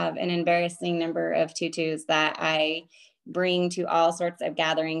have an embarrassing number of tutus that I bring to all sorts of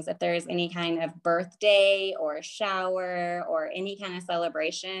gatherings. If there's any kind of birthday or a shower or any kind of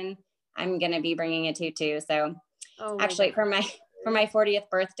celebration, I'm going to be bringing a tutu. So actually for my 40th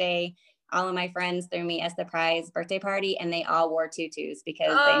birthday, all of my friends threw me a surprise birthday party and they all wore tutus because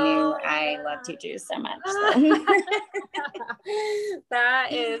they knew I love tutus so much. So.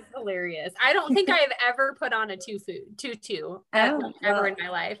 That is hilarious. I don't think I've ever put on a tutu ever in my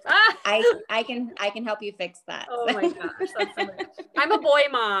life. I can help you fix that. Oh my gosh, that's hilarious. I'm a boy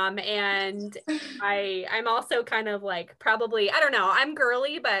mom, and I'm also kind of like probably, I don't know, I'm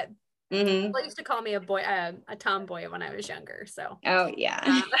girly, but people used to call me a tomboy when I was younger. So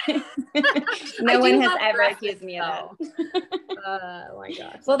yeah. No one has ever accused me of that. Oh my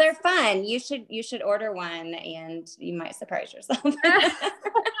gosh. Well, they're fun. You should order one and you might surprise yourself.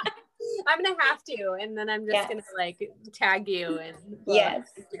 I'm gonna have to, and then I'm just gonna like tag you and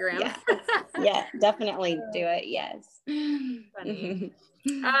Instagram. Yeah, definitely do it. Yes. Funny.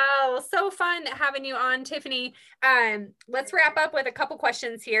 Oh, so fun having you on, Tiffany. Let's wrap up with a couple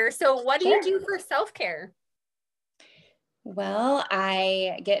questions here. So what do you do for self-care? Well,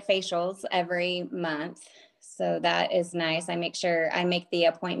 I get facials every month. So that is nice. I make sure I make the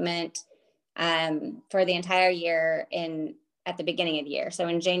appointment for the entire year at the beginning of the year. So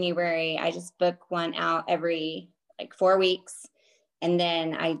in January, I just book one out every like 4 weeks. And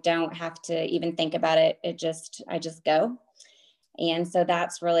then I don't have to even think about it. I just go. And so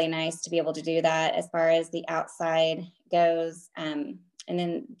that's really nice to be able to do that as far as the outside goes. And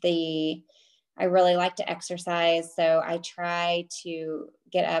then I really like to exercise. So I try to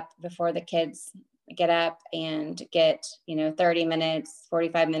get up before the kids get up and get, 30 minutes,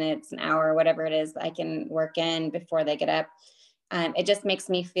 45 minutes, an hour, whatever it is I can work in before they get up. It just makes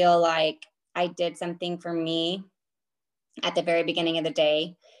me feel like I did something for me at the very beginning of the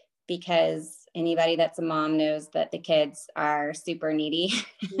day, because anybody that's a mom knows that the kids are super needy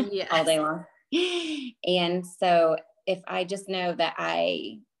all day long. And so if I just know that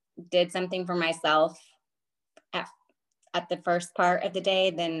I did something for myself at the first part of the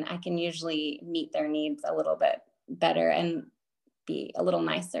day, then I can usually meet their needs a little bit better and be a little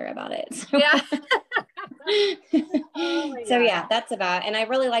nicer about it. So. Yeah. So yeah, that's about, and I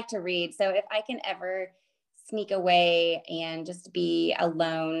really like to read. So if I can ever sneak away and just be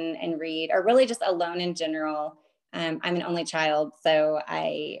alone and read, or really just alone in general. I'm an only child, so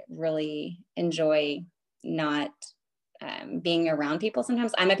I really enjoy not being around people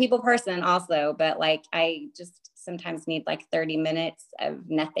sometimes. I'm a people person also, but like I just sometimes need like 30 minutes of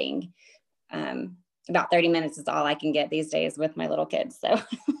nothing. About 30 minutes is all I can get these days with my little kids. So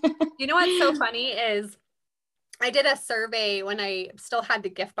you know what's so funny is I did a survey when I still had the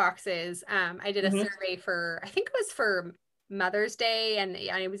gift boxes. I did a survey I think it was for Mother's Day. And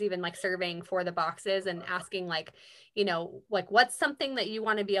I was even like surveying for the boxes and asking like, like what's something that you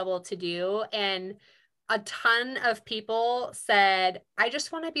want to be able to do? And a ton of people said, I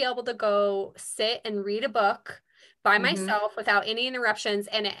just want to be able to go sit and read a book by myself without any interruptions.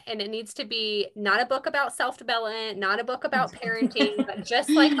 And it needs to be not a book about self-development, not a book about parenting, but just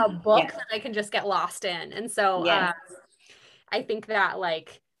like a book that I can just get lost in. And so I think that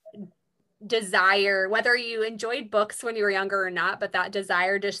like desire, whether you enjoyed books when you were younger or not, but that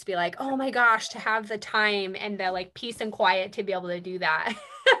desire just to be like, oh my gosh, to have the time and the like peace and quiet to be able to do that.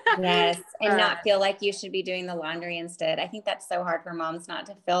 Yes. And not feel like you should be doing the laundry instead. I think that's so hard for moms not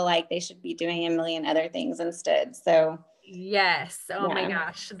to feel like they should be doing a million other things instead. So yes. Oh my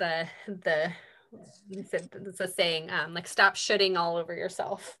gosh. It's a saying, like stop shitting all over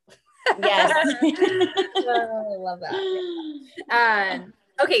yourself. Yes. Oh, I love that.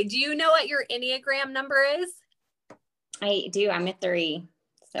 Okay. Do you know what your Enneagram number is? I do. I'm a 3.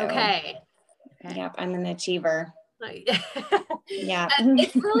 So okay. Yep. I'm an achiever. Yeah.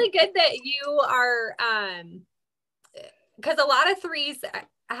 It's really good that you are, because a lot of 3s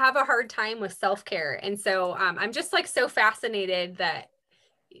have a hard time with self-care. And so I'm just like so fascinated that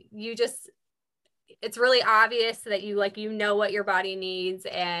it's really obvious that you know what your body needs,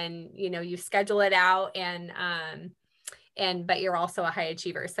 and you schedule it out, but you're also a high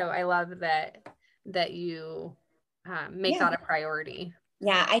achiever. So I love that you make that a priority.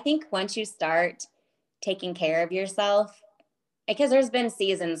 Yeah. I think once you start taking care of yourself, because there's been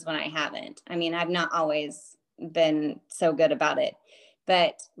seasons when I haven't. I mean, I've not always been so good about it,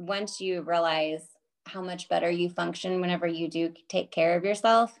 but once you realize how much better you function whenever you do take care of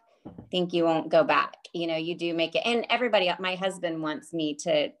yourself, I think you won't go back. You do make it. And everybody, my husband wants me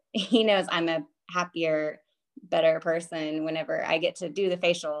to, he knows I'm a happier better person whenever I get to do the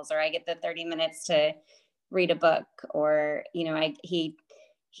facials, or I get the 30 minutes to read a book, or, you know,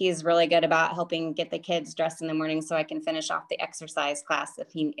 he's really good about helping get the kids dressed in the morning so I can finish off the exercise class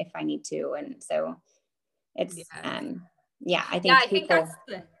if I need to. And so it's, yeah, I yeah, think I think people, that's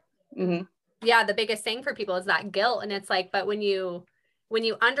the, mm-hmm. yeah, the biggest thing for people is that guilt. And it's like, but when you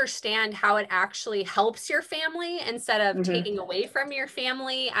understand how it actually helps your family instead of Mm-hmm. taking away from your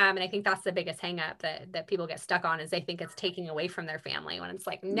family. And I think that's the biggest hang up that people get stuck on, is they think it's taking away from their family, when it's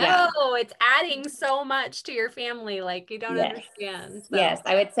like, no, it's adding so much to your family. Like, you don't understand. So. Yes.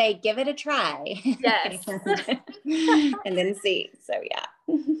 I would say, give it a try. Yes. And then see. So yeah.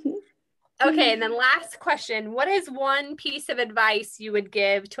 Okay. And then last question, what is one piece of advice you would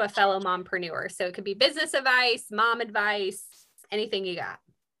give to a fellow mompreneur? So it could be business advice, mom advice, anything you got,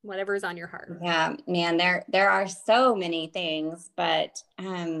 whatever is on your heart. Yeah, man, there are so many things, but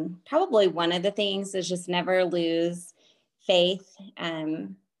probably one of the things is just never lose faith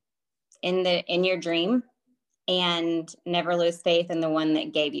in your dream, and never lose faith in the one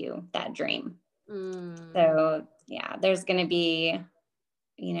that gave you that dream. So yeah, there's going to be,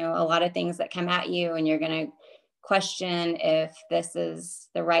 you know, a lot of things that come at you, and you're going to question if this is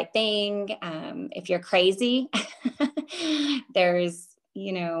the right thing. If you're crazy, there's,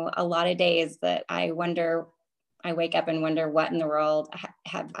 you know, a lot of days that I wake up and wonder, what in the world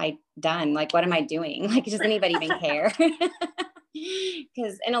have I done? Like, what am I doing? Like, does anybody even care?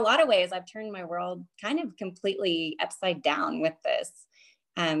 Because in a lot of ways, I've turned my world kind of completely upside down with this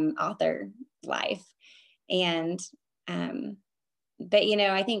author life. And, but, you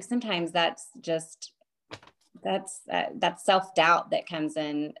know, I think sometimes that's self-doubt that comes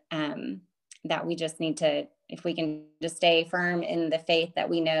in, that we just need to, if we can just stay firm in the faith that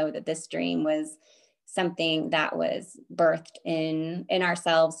we know that this dream was something that was birthed in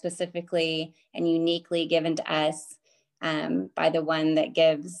ourselves specifically and uniquely given to us by the one that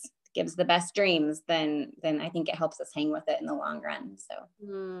gives the best dreams, then I think it helps us hang with it in the long run.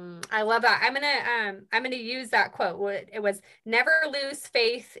 So I love that. I'm gonna use that quote. It was, never lose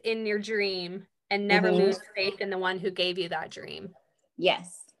faith in your dream and never lose faith in the one who gave you that dream.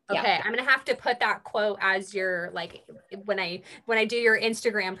 Yes. Okay, yeah. I'm gonna have to put that quote as your, like, when I do your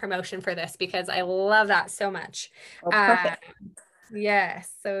Instagram promotion for this, because I love that so much. Oh, perfect.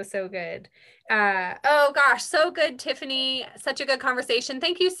 Yes, so good. Oh gosh, so good, Tiffany. Such a good conversation.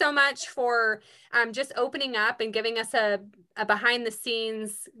 Thank you so much for just opening up and giving us a behind the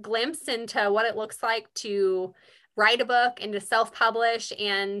scenes glimpse into what it looks like to write a book and to self-publish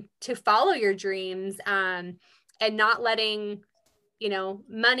and to follow your dreams, and not letting, you know,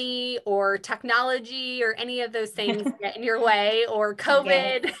 money or technology or any of those things get in your way, or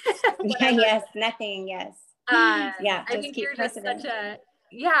COVID. Yes, nothing. Yes. Yeah, I think you're just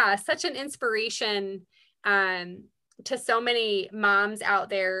such an inspiration to so many moms out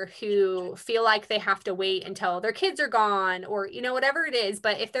there who feel like they have to wait until their kids are gone, or, you know, whatever it is.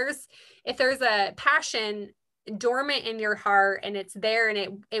 But if there's a passion dormant in your heart and it's there,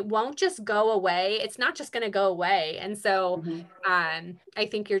 and it won't just go away, it's not just going to go away. And so I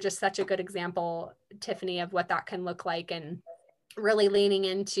think you're just such a good example, Tiffany, of what that can look like, and really leaning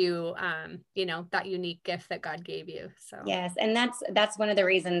into you know, that unique gift that God gave you. So yes, and that's one of the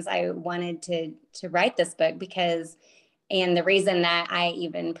reasons I wanted to write this book, because, and the reason that I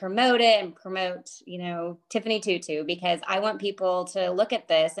even promote it and promote, you know, Tiffany Tutu, because I want people to look at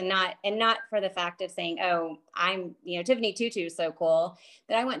this and not for the fact of saying, oh, I'm, you know, Tiffany Tutu is so cool,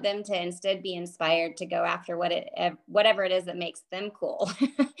 but I want them to instead be inspired to go after whatever it is that makes them cool.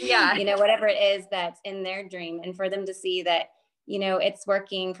 yeah. You know, whatever it is that's in their dream, and for them to see that, you know, it's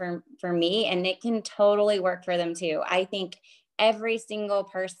working for me, and it can totally work for them too. I think every single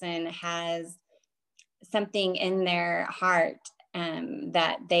person has something in their heart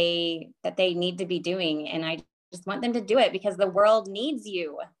that they need to be doing, and I just want them to do it because the world needs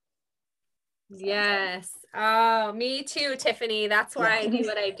you. Yes. Oh, me too, Tiffany. That's why I do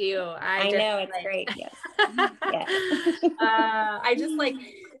what I do. I know, it's great. Yes. Yes. I just like,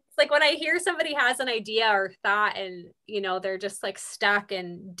 it's like when I hear somebody has an idea or thought, and, you know, they're just like stuck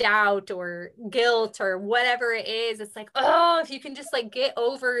in doubt or guilt or whatever it is, it's like, oh, if you can just like get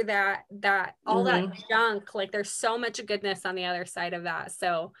over that all that junk, like there's so much goodness on the other side of that.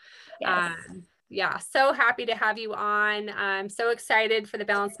 So yes. yeah, so happy to have you on. I'm so excited for the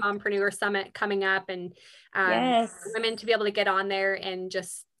Balanced Mompreneur Summit coming up, and yes, women to be able to get on there and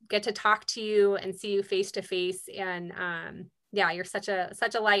just get to talk to you and see you face to face. And yeah, you're such a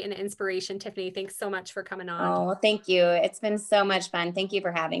light and inspiration, Tiffany. Thanks so much for coming on. Oh, well, thank you. It's been so much fun. Thank you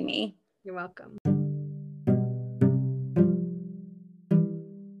for having me. You're welcome.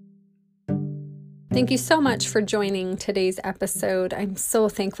 Thank you so much for joining today's episode. I'm so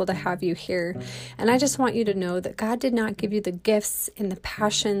thankful to have you here. And I just want you to know that God did not give you the gifts and the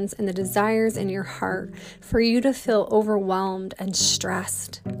passions and the desires in your heart for you to feel overwhelmed and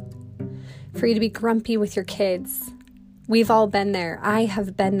stressed, for you to be grumpy with your kids. We've all been there. I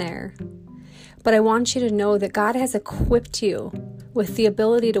have been there. But I want you to know that God has equipped you with the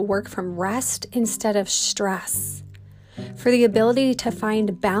ability to work from rest instead of stress, for the ability to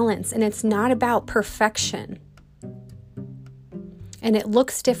find balance. And it's not about perfection. And it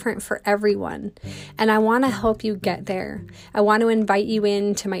looks different for everyone. And I want to help you get there. I want to invite you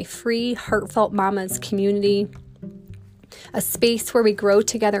into my free Heartfelt Mamas community, a space where we grow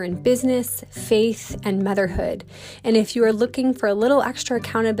together in business, faith, and motherhood. And if you are looking for a little extra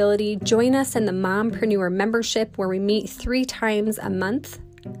accountability, join us in the Mompreneur membership, where we meet 3 times a month.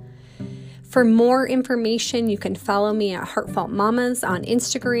 For more information, you can follow me at Heartfelt Mamas on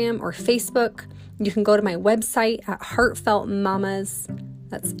Instagram or Facebook. You can go to my website at Heartfelt Mamas.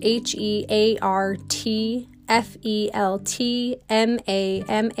 That's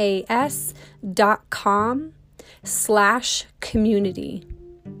HEARTFELTMAMAS.com/community.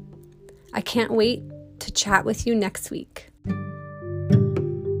 I can't wait to chat with you next week.